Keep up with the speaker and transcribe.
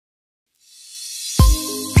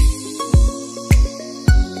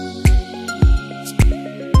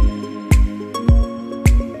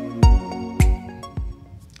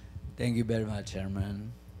Thank you very much, Herman.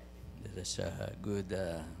 That is a good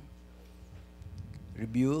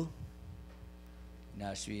review. And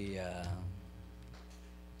as we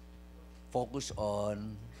focus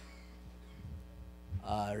on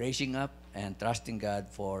raising up and trusting God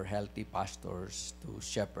for healthy pastors to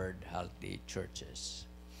shepherd healthy churches.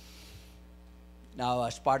 Now,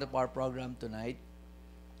 as part of our program tonight,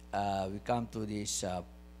 we come to this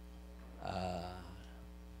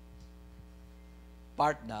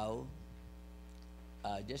part now,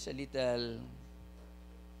 just a little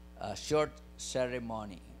short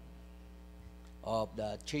ceremony of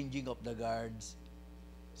the changing of the guards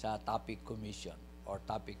sa Topic Commission or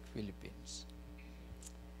Topic Philippines.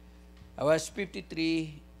 I was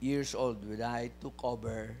 53 years old when I took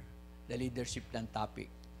over the leadership ng Topic.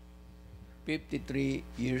 53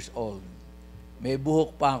 years old. May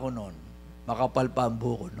buhok pa ako noon. Makapal pa ang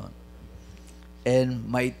buhok ko noon. And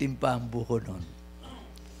maitim pa ang buhok ko noon.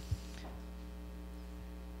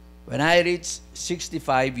 When I reached 65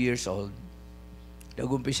 years old,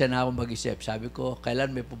 nag-umpisa na ako mag-isip. Sabi ko,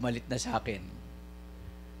 kailan may pumalit na sa akin?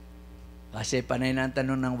 Kasi panay na ang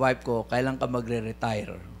tanong ng wife ko, kailan ka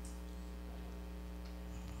magre-retire?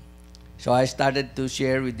 So I started to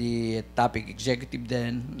share with the Topic executive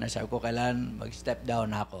then, na sabi ko, kailan mag-step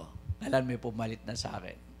down ako? Kailan may pumalit na sa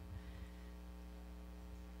akin?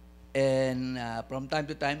 And from time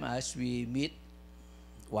to time, as we meet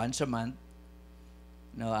once a month,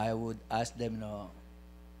 I would ask them,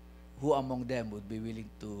 who among them would be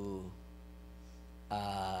willing to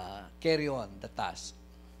carry on the task.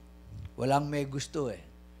 Walang may gusto eh.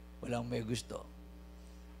 Walang may gusto.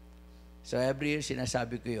 So every year,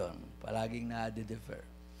 sinasabi ko yun. Palaging na-defer.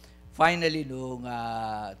 Finally, noong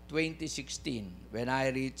 2016, when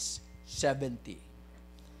I reached 70,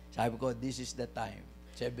 sabi ko, this is the time.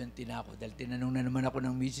 70 na ako. Dahil tinanong na naman ako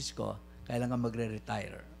ng misis ko, kailan ka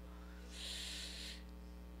magre-retire.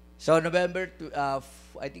 So November,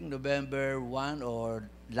 I think November 1 or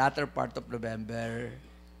latter part of November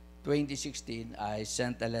 2016, I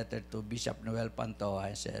sent a letter to Bishop Noel Pantoja.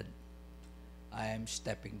 I said, I am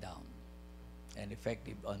stepping down and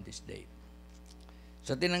effective on this date.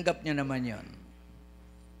 So tinanggap niya naman yon.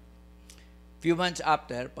 Few months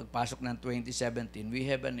after, pagpasok ng 2017, we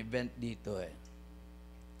have an event dito eh.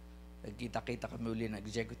 Nagkita-kita kami uli ng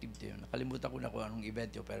executive team. Nakalimutan ko na kung anong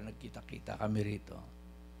event yun, pero nagkita-kita kami rito.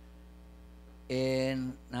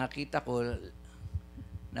 And nakita ko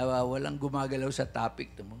na walang gumagalaw sa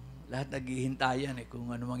topic. Lahat naghihintayan kung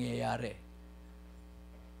ano mangyayari.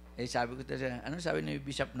 Sabi ko siya, ano sabi ni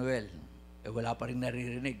Bishop Noel? Wala pa rin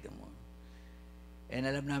naririnig. And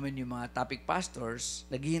alam namin yung mga topic pastors,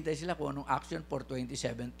 naghihintay sila kung anong action for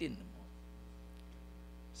 2017.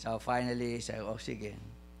 So finally, sabi ko, sige.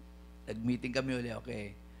 Nag-meeting kami ulit,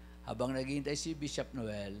 okay. Habang naghihintay si Bishop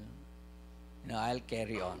Noel, I'll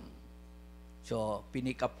carry on. So,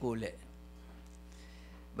 pinick up ko ulit.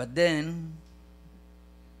 But then,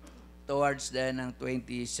 towards the ng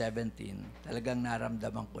 2017, talagang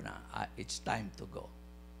naramdaman ko na, it's time to go.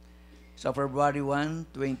 So, February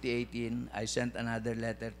 1, 2018, I sent another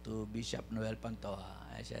letter to Bishop Noel Pantoja.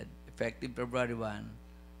 I said, effective February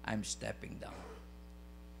 1, I'm stepping down.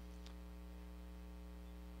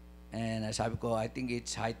 And sabi ko, I think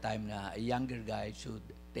it's high time na a younger guy should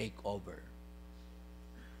take over.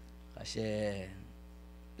 Kasi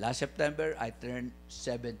last September, I turned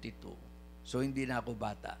 72. So, hindi na ako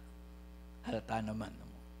bata. Halata naman.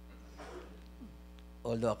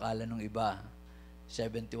 Although, akala nung iba,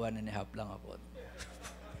 71 and a half lang ako.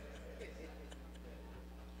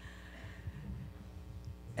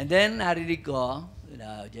 And then, narinig ko,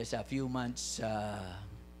 just a few months,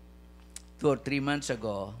 2 or 3 months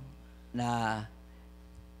ago, na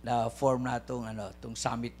form na itong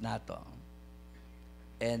summit na ito.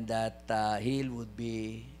 And that he would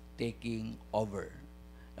be taking over.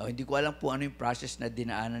 Now, hindi ko alam po ano yung process na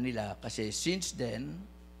dinaanan nila kasi since then,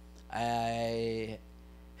 I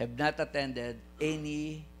have not attended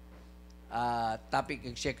any topic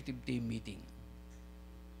executive team meeting.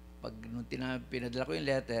 Pag nung pinadala ko yung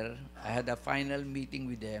letter, I had a final meeting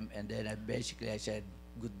with them and then I said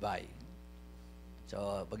goodbye.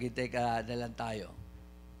 So, paghintay ka na lang tayo.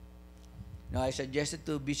 Now, I suggested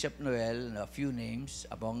to Bishop Noel a few names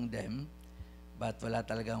among them, but wala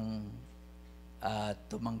talagang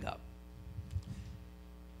tumanggap.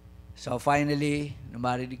 So finally,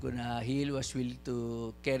 namarinig ko na he was willing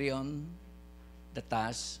to carry on the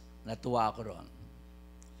task, natuwa ako ron.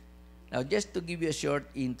 Now, just to give you a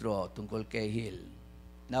short intro tungkol kay Hill.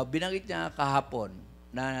 Now, binanggit niya kahapon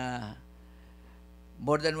na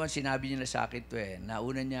more than once sinabi niya na sa akin ito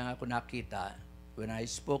Nauna niya ako nakita when I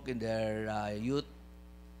spoke in their youth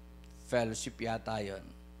fellowship yata yun.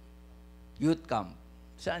 Youth camp.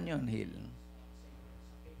 Saan yun, Hill?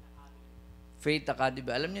 Faith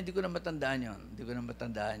Academy. Alam niyo, hindi ko na matandaan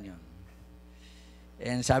yun.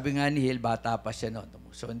 And sabi nga ni Hill, bata pa siya noon.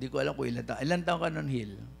 So, hindi ko alam kung ilan taon. Ilan taon ka noon,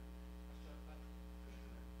 Hill?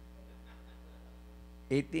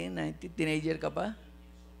 18, 19, teenager ka pa?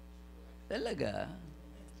 Talaga?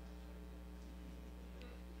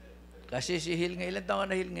 Kasi si Hill, ilan taon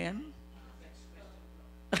ka na, Hill, ngayon?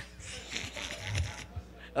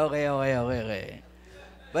 Okay.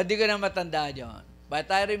 But di ko na matandaan yun. But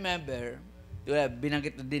I remember,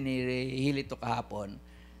 binanggit ko din ni Hill ito kahapon,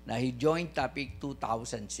 na he joined Topic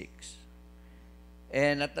 2006.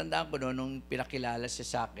 And natandaan ko noon, nung pinakilala siya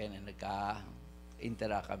sa akin,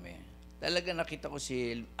 nagka-interact kami, talaga nakita ko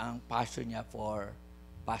ang passion niya for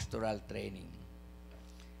pastoral training.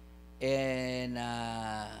 And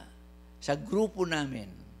sa grupo namin,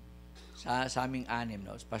 sa aming anim,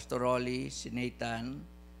 no? Pastoroli, si Nathan,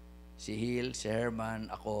 si Hill, si Herman,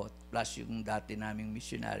 ako, plus yung dati naming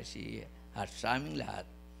missionary, si Hart, sa aming lahat,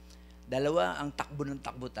 dalawa ang takbo ng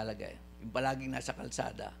takbo talaga. Yung palaging nasa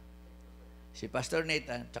kalsada. Si Pastor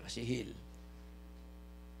Nathan, tsaka si Hill.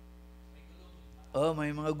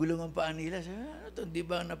 May mga gulungan pa nila. Ano to? Di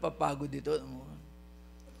ba napapagod dito?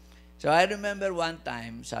 So I remember one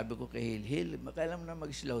time, sabi ko kay Hill, kailan mo na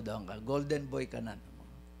mag-slow down ka? Golden boy ka na.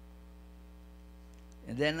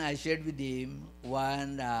 And then I shared with him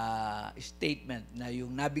one statement na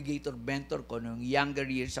yung navigator mentor ko nung younger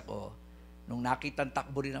years ako, nung nakita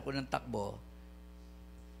takbo rin ako ng takbo,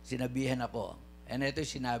 sinabihan ako. And ito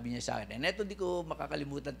yung sinabi niya sa akin. And ito hindi ko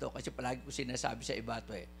makakalimutan to kasi palagi ko sinasabi sa iba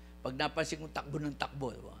to eh. Pag napansin kong takbo ng takbo,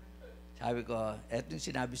 diba? Sabi ko, ito yung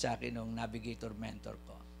sinabi sa akin ng navigator mentor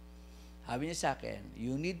ko. Sabi niya sa akin,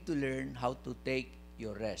 you need to learn how to take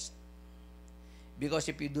your rest. Because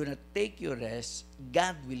if you do not take your rest,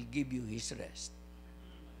 God will give you His rest.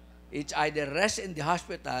 It's either rest in the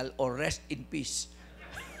hospital or rest in peace.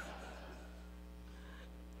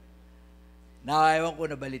 Now, ewan ko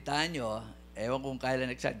nabalitaan nyo, ewan kung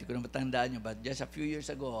kailan exact, hindi ko na matandaan nyo, but just a few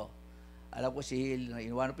years ago, alam ko si Hill,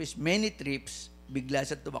 in one of his many trips, bigla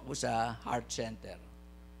siya tumakbo sa heart center.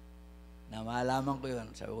 Na malaman ko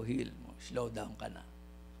yun, sabi ko, Hill, slow down ka na.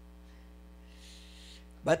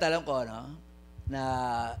 But alam ko, na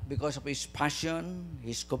because of his passion,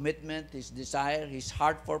 his commitment, his desire, his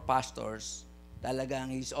heart for pastors,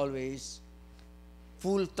 talagang he's always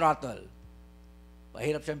full throttle.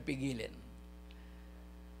 Mahirap siyang pigilin.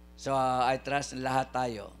 So, I trust na lahat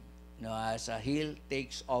tayo, as Hill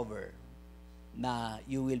takes over, na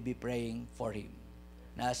you will be praying for him.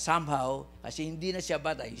 Na somehow, kasi hindi na siya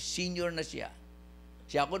bata, senior na siya.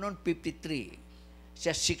 Siya ako noon 53.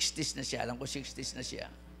 Siya 60s na siya. Alam ko 60s na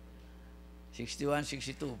siya. 61,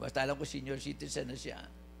 62. Basta alam ko senior citizen na siya.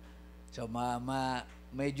 So,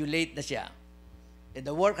 medyo late na siya. And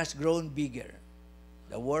the work has grown bigger.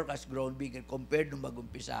 The work has grown bigger compared nung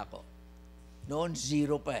mag-umpisa ako. Noon,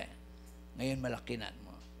 0 pa eh. Ngayon, malaki na.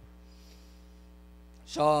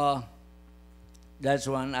 So, that's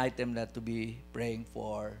one item that to be praying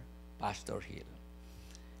for Pastor Hill.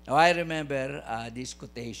 Now, I remember this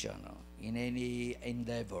quotation, in any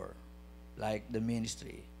endeavor, like the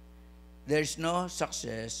ministry, there's no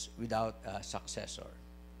success without a successor.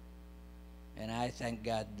 And I thank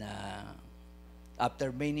God na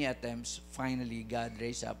after many attempts, finally, God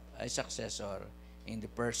raised up a successor in the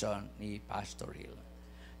person ni Pastor Hill.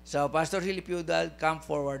 So, Pastor Hill, if you would come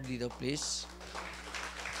forward dito, please.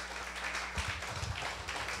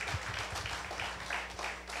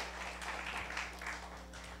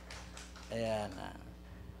 Ayan.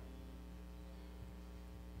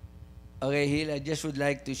 Okay, Hill, I just would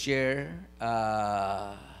like to share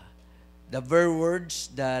the very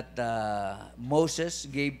words that Moses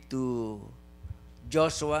gave to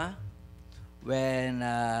Joshua when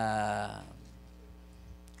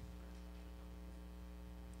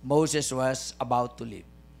Moses was about to leave.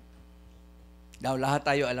 Now, lahat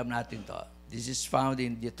tayo alam natin to. This is found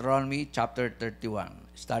in Deuteronomy chapter 31,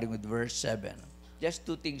 starting with verse 7. Just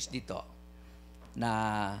two things dito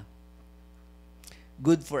na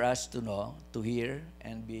good for us to know, to hear,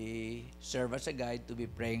 and serve as a guide to be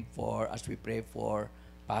praying for, as we pray for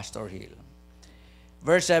Pastor Hill.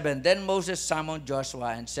 Verse 7, Then Moses summoned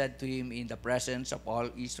Joshua and said to him in the presence of all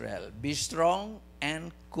Israel, Be strong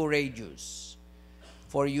and courageous,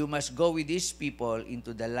 for you must go with these people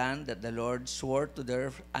into the land that the Lord swore to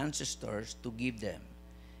their ancestors to give them,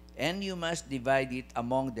 and you must divide it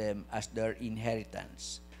among them as their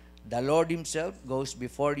inheritance. The Lord Himself goes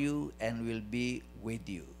before you and will be with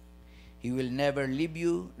you. He will never leave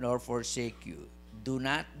you nor forsake you. Do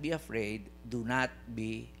not be afraid. Do not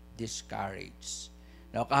be discouraged.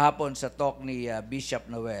 Now, kahapon sa talk ni Bishop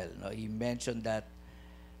Noel, no, he mentioned that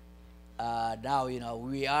now,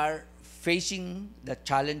 we are facing the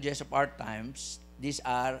challenges of our times. These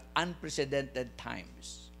are unprecedented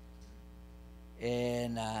times.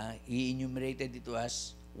 And he enumerated it to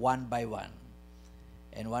us one by one.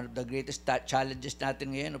 And one of the greatest challenges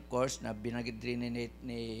natin ngayon, of course, na binanggit rin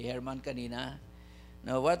ni Herman kanina,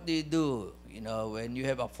 now what do you do, when you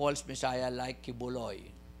have a false messiah like Kibuloy?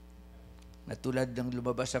 Na tulad ng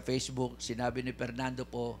lumabas sa Facebook, sinabi ni Fernando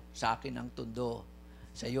po, sa akin ang Tondo,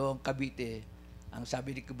 sa iyo ang Cavite, ang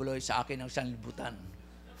sabi ni Kibuloy, sa akin ang Sanlibutan.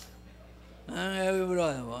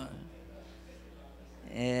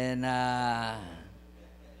 And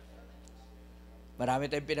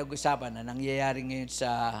marami tayong pinag-usapan na nangyayari ngayon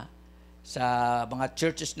sa mga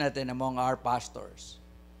churches natin among our pastors.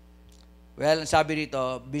 Well, sabi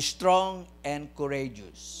rito, be strong and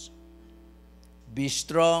courageous. Be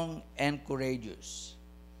strong and courageous.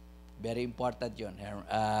 Very important yun.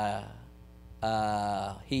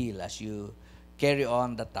 Heal as you carry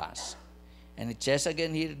on the task. And it says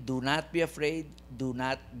again here, do not be afraid, do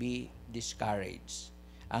not be discouraged.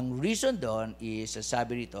 Ang reason doon is,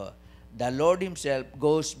 sabi rito, the Lord Himself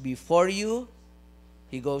goes before you,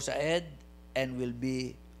 He goes ahead, and will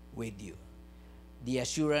be with you. The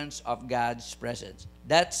assurance of God's presence.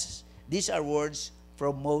 These are words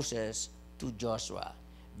from Moses to Joshua.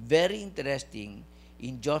 Very interesting,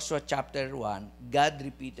 in Joshua chapter 1, God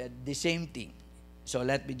repeated the same thing. So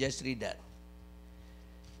let me just read that.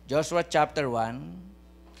 Joshua chapter 1,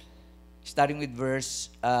 starting with verse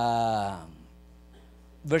 5.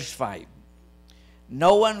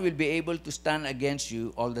 No one will be able to stand against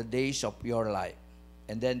you all the days of your life.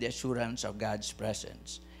 And then the assurance of God's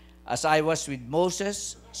presence. As I was with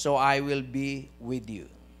Moses, so I will be with you.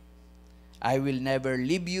 I will never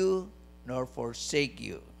leave you nor forsake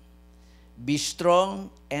you. Be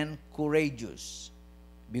strong and courageous,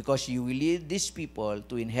 because you will lead these people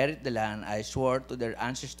to inherit the land I swore to their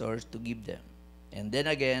ancestors to give them. And then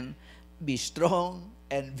again, be strong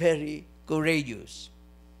and very courageous.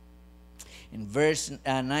 In verse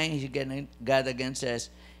 9, God again says,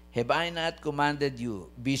 have I not commanded you,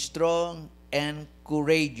 be strong and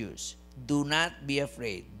courageous. Do not be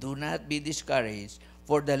afraid. Do not be discouraged.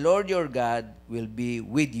 For the Lord your God will be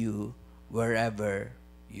with you wherever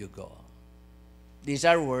you go. These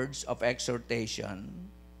are words of exhortation,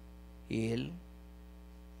 Hill,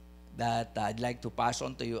 that I'd like to pass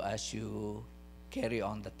on to you as you carry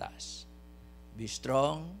on the task. Be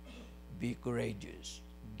strong, be courageous.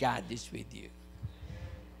 God is with you.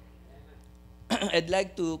 I'd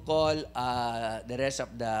like to call the rest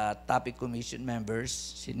of the topic commission members,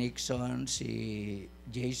 si Nixon, si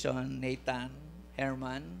Jason, Nathan,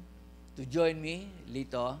 Herman, to join me,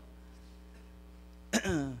 Lito,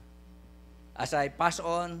 as I pass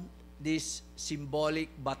on this symbolic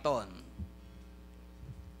baton.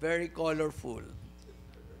 Very colorful.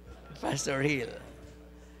 Pastor Hill.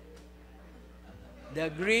 The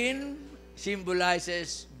green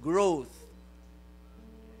symbolizes growth.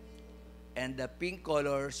 And the pink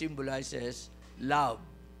color symbolizes love.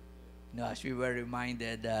 As we were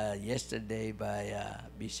reminded yesterday by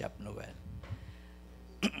Bishop Noel.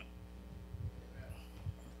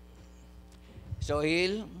 So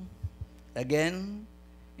Hill, again,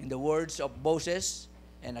 in the words of Moses,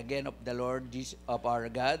 and again of the Lord Jesus, of our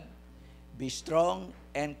God, be strong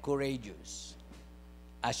and courageous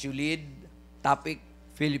as you lead topic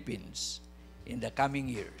Philippines in the coming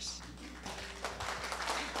years.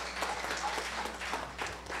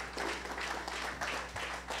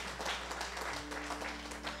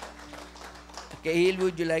 Okay, Hill,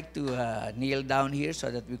 would you like to kneel down here so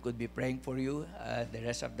that we could be praying for you, the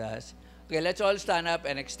rest of us? Okay, let's all stand up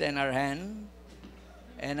and extend our hand.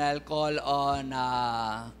 And I'll call on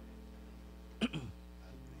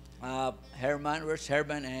Herman. Where's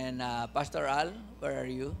Herman? And Pastor Al, where are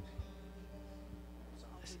you?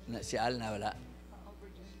 Si Al na wala.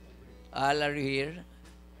 Al, are you here?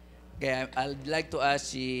 Okay, I'd like to ask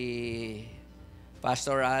si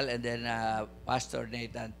Pastoral and then Pastor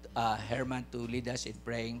Nathan, Herman to lead us in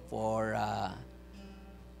praying for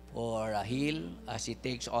Hill as he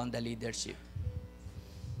takes on the leadership.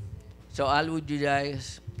 So Al, would you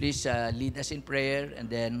guys please lead us in prayer, and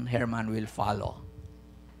then Herman will follow.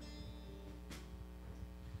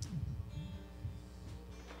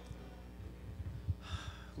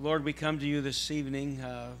 Lord, we come to you this evening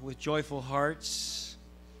with joyful hearts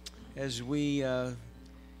as we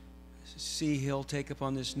see Hill take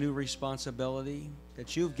upon this new responsibility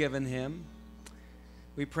that you've given him.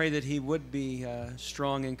 We pray that he would be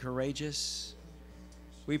strong and courageous,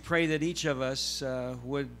 We pray that each of us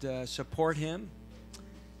would support him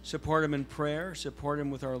in prayer, support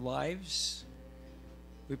him with our lives.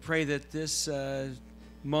 We pray that this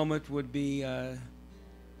moment would be a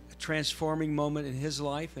transforming moment in his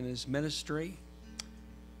life and his ministry,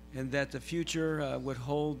 and that the future would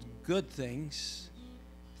hold good things,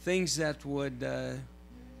 things that would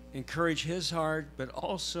encourage his heart, but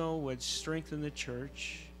also would strengthen the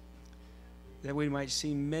church, that we might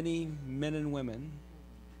see many men and women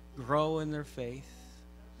grow in their faith,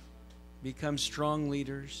 become strong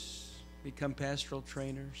leaders, become pastoral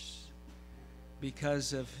trainers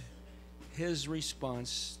because of his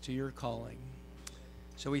response to your calling.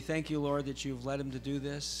 So we thank you, Lord, that you've led him to do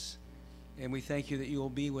this, and we thank you that you will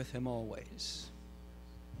be with him always.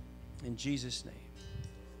 In Jesus' name.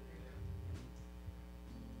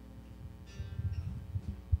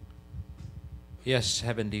 Yes,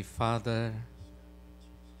 Heavenly Father,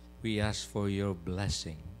 we ask for your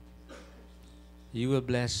blessing. You will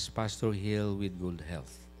bless Pastor Hill with good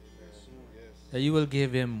health. That you will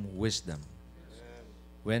give him wisdom.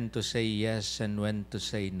 When to say yes and when to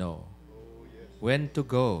say no. When to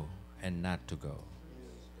go and not to go.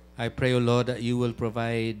 I pray, O Lord, that you will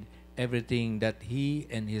provide everything that he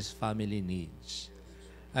and his family needs.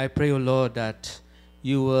 I pray, O Lord, that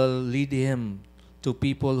you will lead him to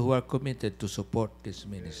people who are committed to support this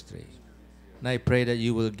ministry. And I pray that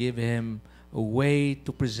you will give him a way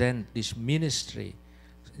to present this ministry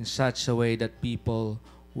in such a way that people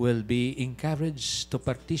will be encouraged to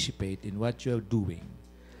participate in what you are doing.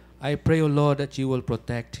 I pray, O Lord, that you will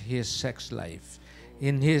protect his sex life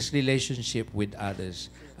in his relationship with others.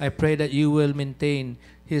 I pray that you will maintain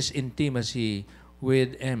his intimacy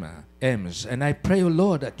with Ems. And I pray, O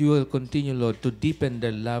Lord, that you will continue, Lord, to deepen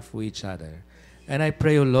their love for each other. And I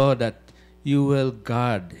pray, O Lord, that you will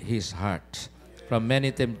guard his heart from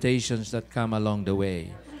many temptations that come along the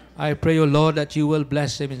way. I pray, O Lord, that you will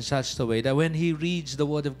bless him in such a way that when he reads the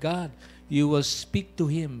Word of God, you will speak to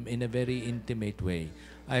him in a very intimate way.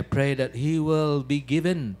 I pray that he will be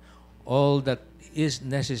given all that is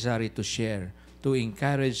necessary to share, to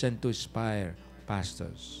encourage and to inspire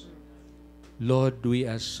pastors. Lord, we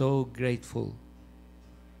are so grateful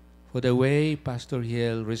for the way Pastor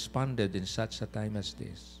Hill responded in such a time as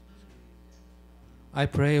this. I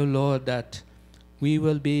pray, O Lord, that we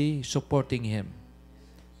will be supporting him,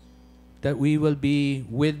 that we will be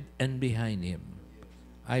with and behind him.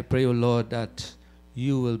 I pray, O Lord, that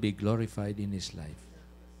you will be glorified in his life.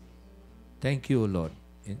 Thank you, O Lord,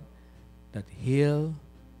 that Hill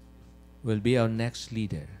will be our next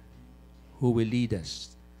leader who will lead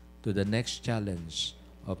us to the next challenge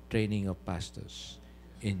of training of pastors.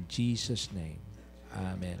 In Jesus' name,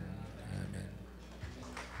 amen. Amen.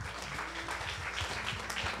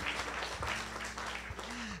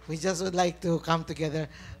 We just would like to come together.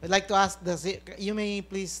 We'd like to ask you may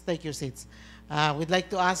please take your seats. We'd like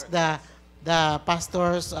to ask the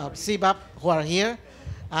pastors of CBAP who are here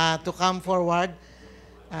to come forward.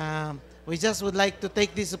 We just would like to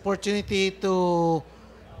take this opportunity to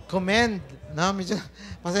commend, no? Medyo,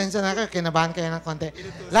 pasensya na kayo, kinabahan kayo ng konti.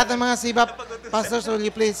 Lahat ng mga CBAP pastors, will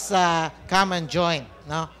you please come and join,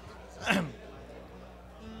 no?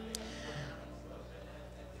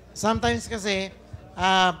 Sometimes kasi,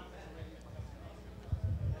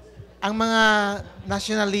 ang mga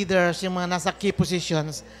national leaders, yung mga nasa key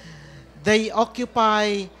positions, they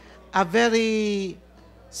occupy a very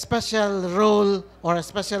special role or a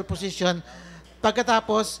special position.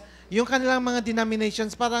 Pagkatapos, yung kanilang mga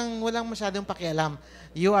denominations parang walang masyadong pakialam.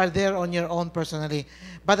 You are there on your own personally.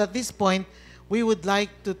 But at this point, we would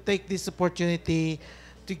like to take this opportunity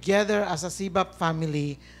together as a CBAP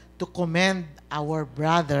family to commend our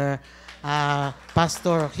brother,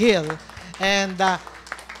 Pastor Hill. And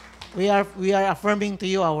we are affirming to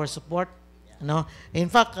you our support. No? In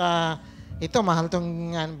fact, ito mahal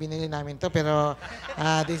tong binili namin to, pero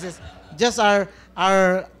this is just our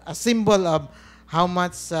a symbol of how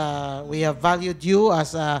much we have valued you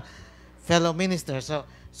as a fellow minister. So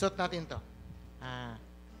suot natin to.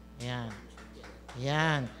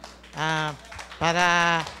 Yan.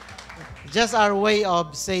 Para just our way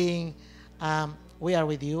of saying we are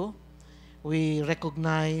with you. We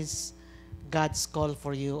recognize God's call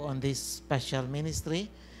for you on this special ministry.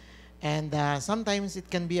 And sometimes it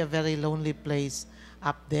can be a very lonely place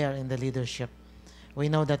up there in the leadership. We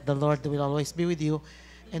know that the Lord will always be with you,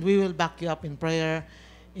 and we will back you up in prayer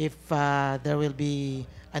if there will be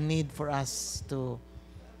a need for us to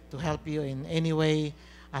help you in any way.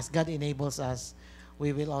 As God enables us,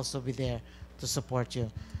 we will also be there to support you.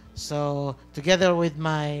 So together with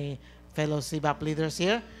my fellow CBAP leaders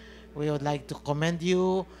here, we would like to commend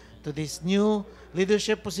you to this new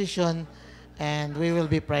leadership position, and we will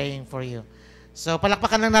be praying for you. So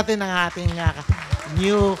palakpakan lang natin ang ating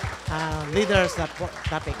new leaders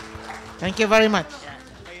topic. Thank you very much.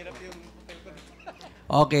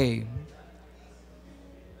 Okay.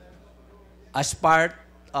 As part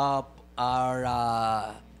of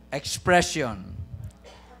our expression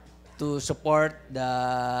to support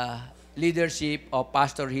the leadership of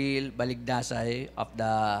Pastor Hill Balignasay of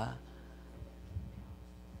the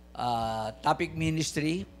topic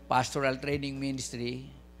ministry, Pastoral Training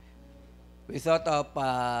Ministry, we thought of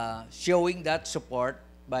showing that support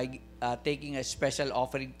by taking a special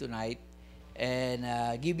offering tonight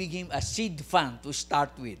and giving him a seed fund to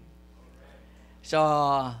start with.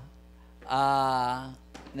 So,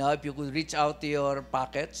 if you could reach out to your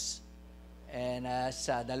pockets, and as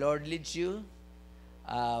the Lord leads you,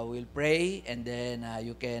 we'll pray, and then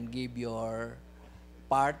you can give your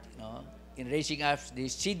part, in raising up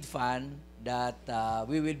this seed fund that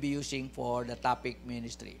we will be using for the topic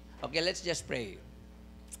ministry. Okay, let's just pray.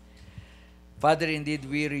 Father, indeed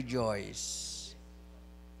we rejoice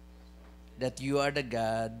that you are the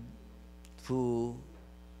God who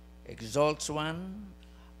exalts one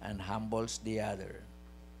and humbles the other.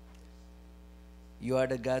 You are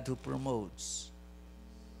the God who promotes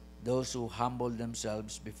those who humble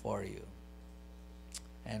themselves before you.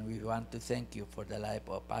 And we want to thank you for the life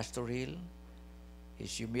of Pastor Hill,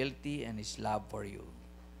 his humility and his love for you,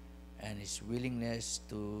 and his willingness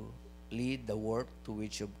to lead the work to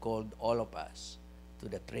which you've called all of us, to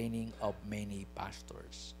the training of many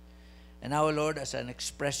pastors. And now, Lord, as an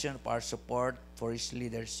expression of our support for his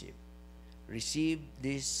leadership, receive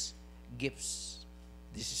these gifts,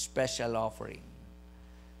 this special offering,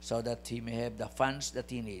 so that he may have the funds that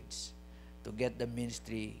he needs to get the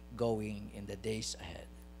ministry going in the days ahead.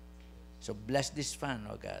 So bless this fund,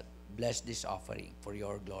 oh God. Bless this offering for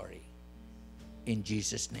your glory. In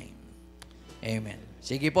Jesus' name. Amen.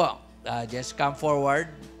 Sige po. Just come forward.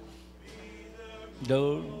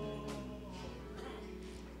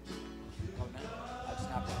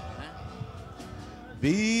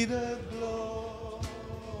 Be the glory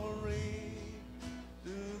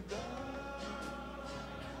to God.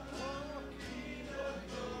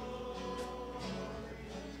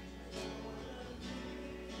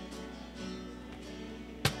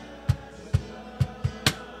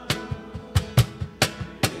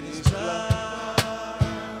 It is God.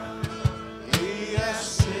 He has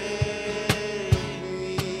saved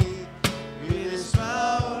me with his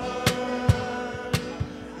power.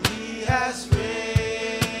 He has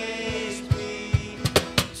raised me.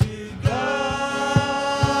 To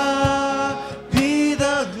God be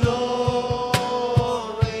the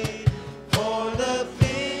glory for the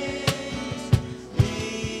things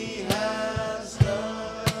he has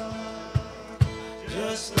done.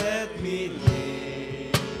 Just let me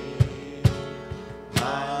live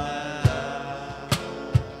my life.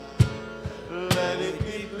 Let it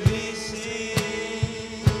be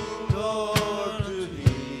pleasing, Lord, to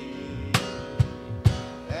thee.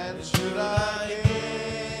 And should I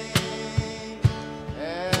gain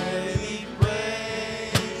any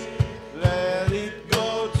praise, let it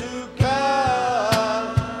go to Calvary.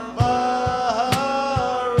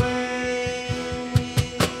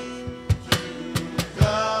 To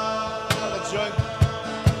God, let's join.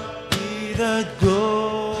 Be the glory.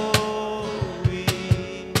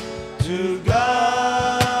 To God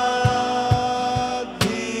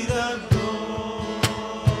be the glory.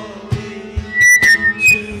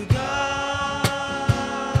 To God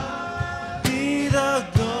be the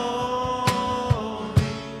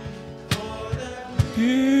glory for the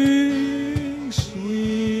things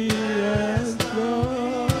we have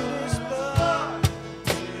done.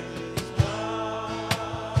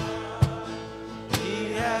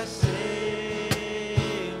 He has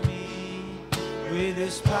saved me with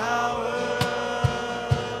his power.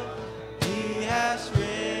 He has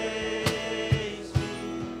raised me.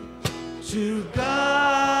 To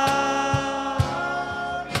God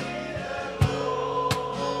be the glory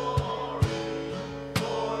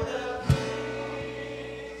for the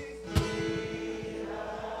things he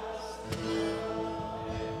has.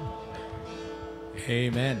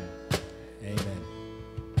 Amen. Amen.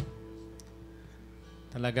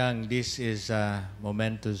 Talagang this is a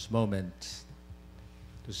momentous moment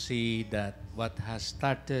to see that what has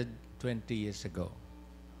started 20 years ago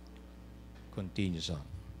continues on.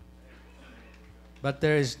 But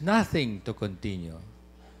there is nothing to continue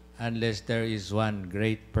unless there is one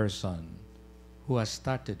great person who has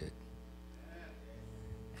started it.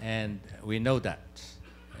 And we know that.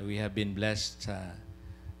 We have been blessed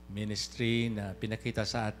ministry na pinakita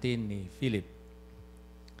sa atin ni Philip.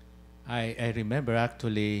 I remember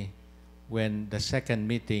actually when the second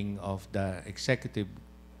meeting of the executive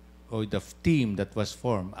or the team that was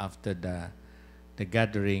formed after the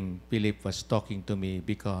gathering, Philip was talking to me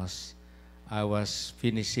because I was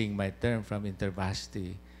finishing my term from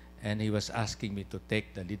InterVarsity, and he was asking me to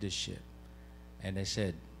take the leadership. And I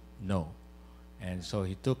said, no. And so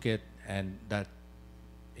he took it, and that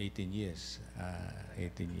 18 years.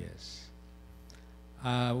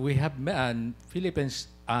 We have, Philip and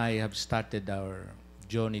I have started our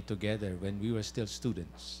journey together when we were still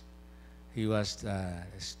students. He was a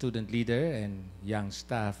student leader and young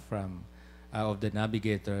staff from of the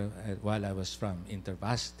Navigator while I was from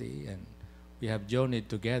InterVarsity, and we have journeyed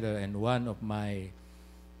together. And one of my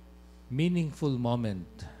meaningful moment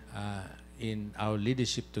in our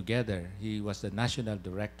leadership together, he was the national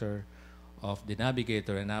director of the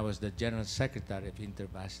Navigator, and I was the general secretary of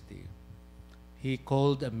InterVarsity. He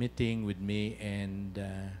called a meeting with me and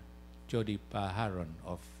Jody Paharon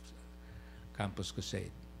of Campus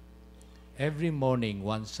Crusade. Every morning,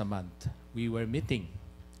 once a month, we were meeting.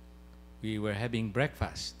 We were having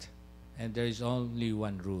breakfast. And there is only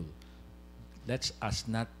one rule. Let's us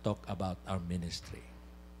not talk about our ministry.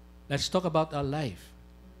 Let's talk about our life.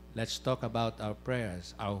 Let's talk about our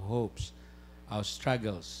prayers, our hopes, our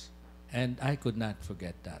struggles. And I could not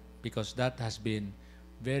forget that, because that has been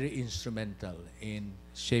very instrumental in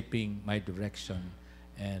shaping my direction.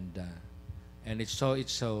 And it's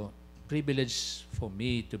so privileged for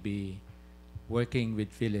me to be working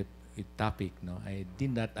with Philip with Topic. No, I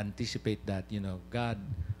did not anticipate that. God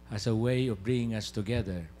has a way of bringing us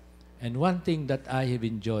together. And one thing that I have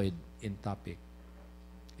enjoyed in Topic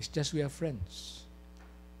is just we are friends.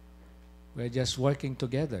 We're just working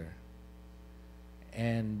together.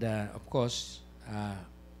 And of course,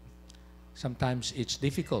 sometimes it's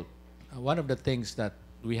difficult. One of the things that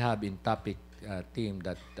we have in Topic team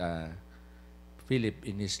that Philip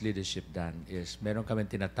in his leadership done is meron kami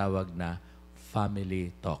tinatawag na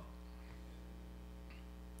family talk.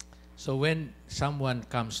 So when someone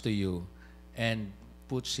comes to you and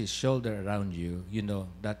puts his shoulder around you, you know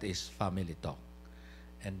that is family talk.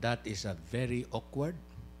 And that is a very awkward,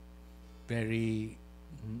 very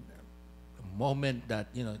moment that,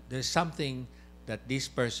 there's something that this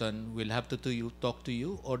person will have to talk to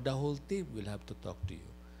you, or the whole team will have to talk to you.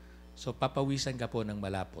 So papawisan ka po ng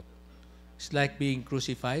malapot. It's like being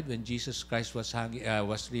crucified when Jesus Christ was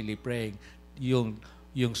really praying. Yung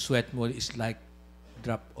sweat mo is like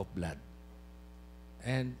drop of blood.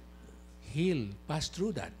 And he'll pass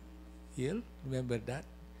through that. He'll remember that.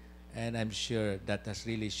 And I'm sure that has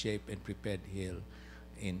really shaped and prepared Hill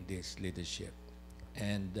in this leadership.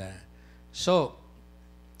 And so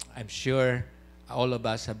I'm sure all of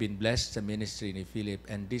us have been blessed sa ministry ni Philip,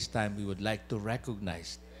 and this time we would like to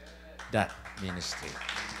recognize that ministry.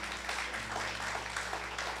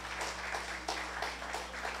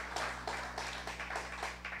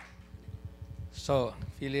 So,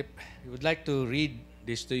 Philip, we would like to read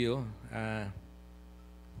this to you.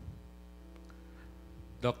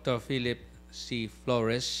 Dr. Philip C.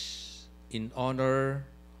 Flores, in honor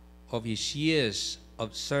of his years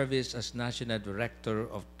of service as National Director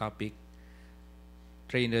of Topic,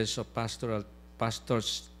 Trainers of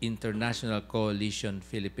Pastors International Coalition,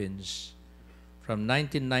 Philippines, from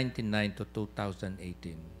 1999 to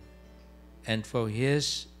 2018, and for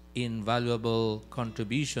his invaluable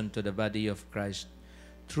contribution to the body of Christ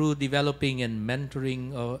through developing and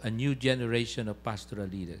mentoring a new generation of pastoral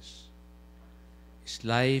leaders. His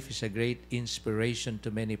life is a great inspiration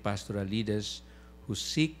to many pastoral leaders who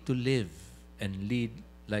seek to live and lead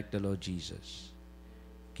like the Lord Jesus.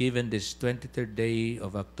 Given this 23rd day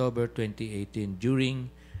of October 2018 during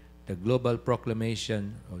the global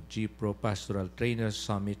proclamation of GPro Pastoral Trainers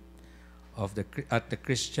Summit at the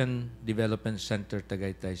Christian Development Center,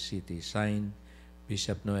 Tagaytay City, signed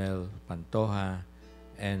Bishop Noel Pantoja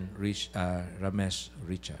and Ramesh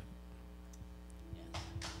Richard.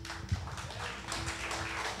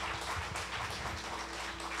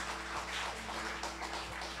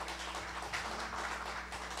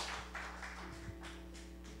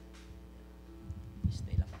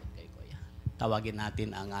 Stay lang po kay Kuya. Tawagin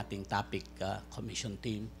natin ang ating topic commission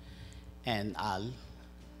team, and Al,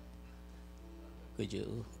 could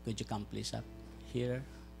you come please up here,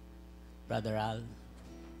 Brother Al,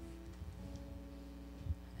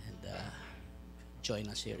 and join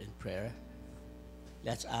us here in prayer.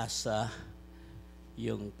 Let's ask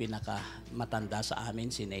yung pinaka matanda sa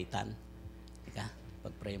amin, si Nathan. Ika,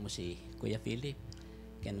 pag-pray mo si Kuya Philip.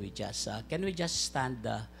 Can we just stand,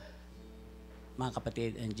 mga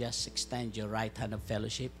kapatid, and just extend your right hand of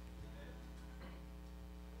fellowship?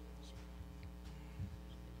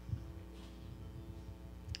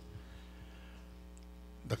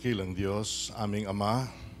 Dakilang Diyos, aming Ama,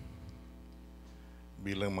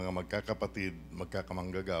 bilang mga magkakapatid,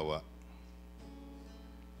 magkakamanggagawa,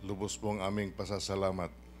 lubos po ang aming pasasalamat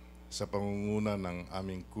sa pangunguna ng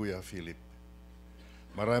aming Kuya Philip.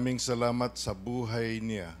 Maraming salamat sa buhay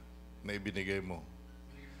niya na ibinigay mo,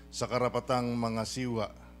 sa karapatang mga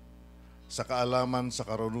siwa, sa kaalaman, sa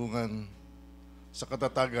karunungan, sa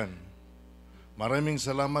katatagan. Maraming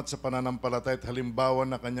salamat sa pananampalataya at halimbawa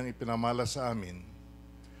na kanyang ipinamala sa amin.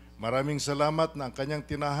 Maraming salamat na ang kanyang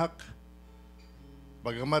tinahak,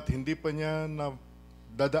 bagamat hindi pa niya na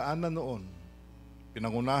dadaanan noon.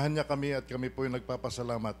 Pinangunahan niya kami at kami po ay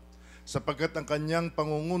nagpapasalamat sapagkat ang kanyang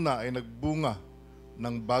pangunguna ay nagbunga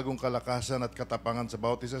ng bagong kalakasan at katapangan sa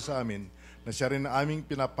bawat isa sa amin na siya rin na aming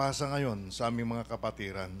pinapasa ngayon sa aming mga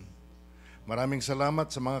kapatiran. Maraming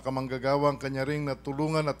salamat sa mga kamanggagawang kanya ring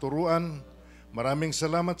natulungan at turuan. Maraming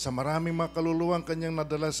salamat sa maraming mga kaluluwang kanyang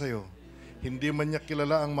nadala sa iyo. Hindi man niya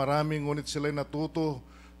kilala ang marami, ngunit sila'y natuto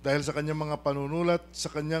dahil sa kanyang mga panunulat, sa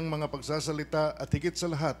kanyang mga pagsasalita at higit sa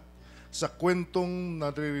lahat, sa kwentong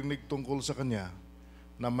naririnig tungkol sa kanya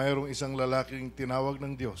na mayroong isang lalaking tinawag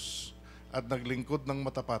ng Diyos at naglingkod ng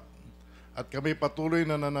matapat. At kami patuloy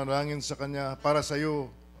na nanalangin sa kanya para sa iyo,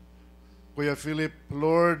 Kuya Philip.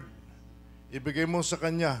 Lord, ibigay mo sa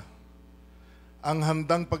kanya ang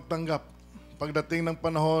handang pagtanggap pagdating ng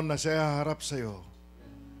panahon na siya haharap sa iyo.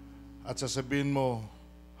 At sasabihin mo,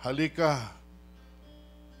 halika,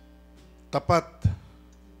 tapat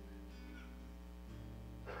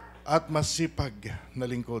at masipag na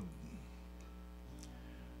lingkod.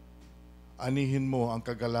 Anihin mo ang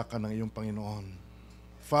kagalakan ng iyong Panginoon.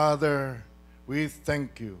 Father, we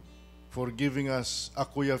thank you for giving us a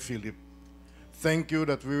Kuya Philip. Thank you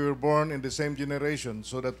that we were born in the same generation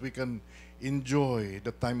so that we can enjoy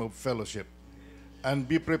the time of fellowship and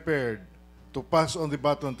be prepared to pass on the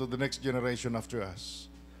baton to the next generation after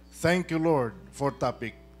us. Thank you, Lord, for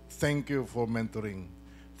topic. Thank you for mentoring.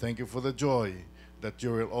 Thank you for the joy that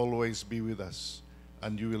you will always be with us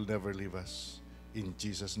and you will never leave us. In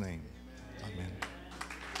Jesus' name, amen.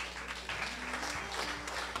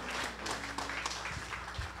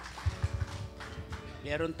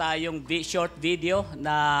 Meron tayong short video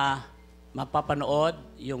na mapapanood,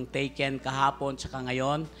 yung taken kahapon tsaka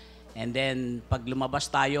ngayon. And then, pag lumabas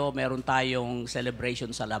tayo, meron tayong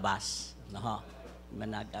celebration sa labas. No?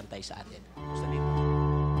 Manag-antay sa atin. Gusto nito.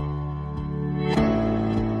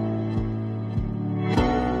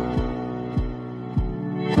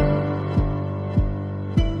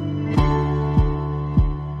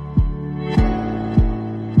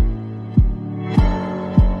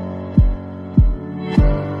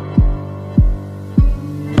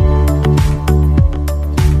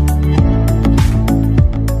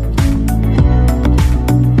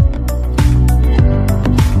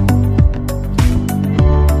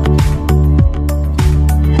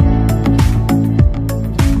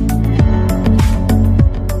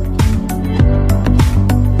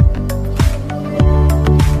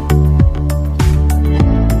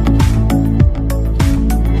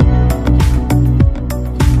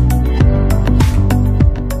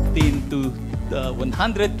 to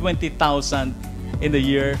 120,000 in the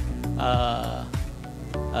year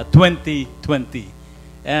 2020.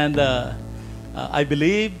 And I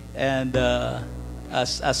believe, and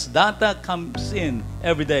as data comes in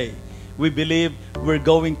every day, we believe we're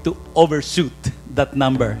going to overshoot that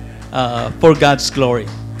number for God's glory.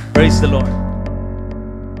 Praise the Lord.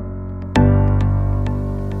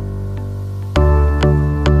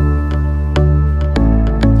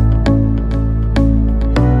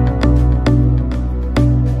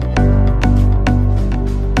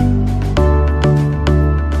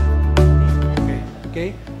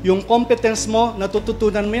 Yung competence mo,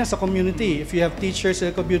 natututunan mo yan sa community. If you have teachers in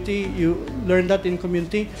the community, you learn that in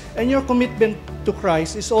community. And your commitment to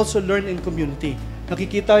Christ is also learned in community.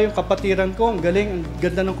 Nakikita yung kapatiran ko, ang galing, ang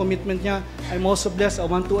ganda ng commitment niya. I'm also blessed, I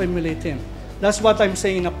want to emulate him. That's what I'm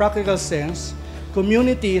saying in a practical sense.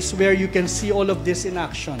 Community is where you can see all of this in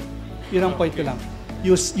action. Yun ang point ko lang.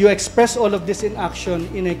 You express all of this in action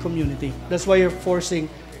in a community. That's why you're forcing,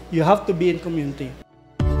 you have to be in community.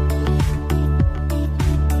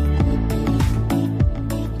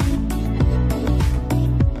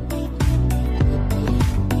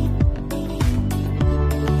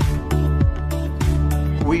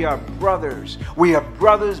 We are brothers. We are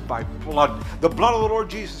brothers by blood, the blood of the Lord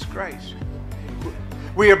Jesus Christ.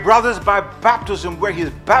 We are brothers by baptism, where He has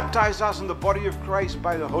baptized us in the body of Christ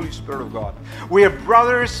by the Holy Spirit of God. We are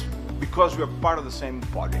brothers because we are part of the same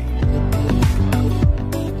body.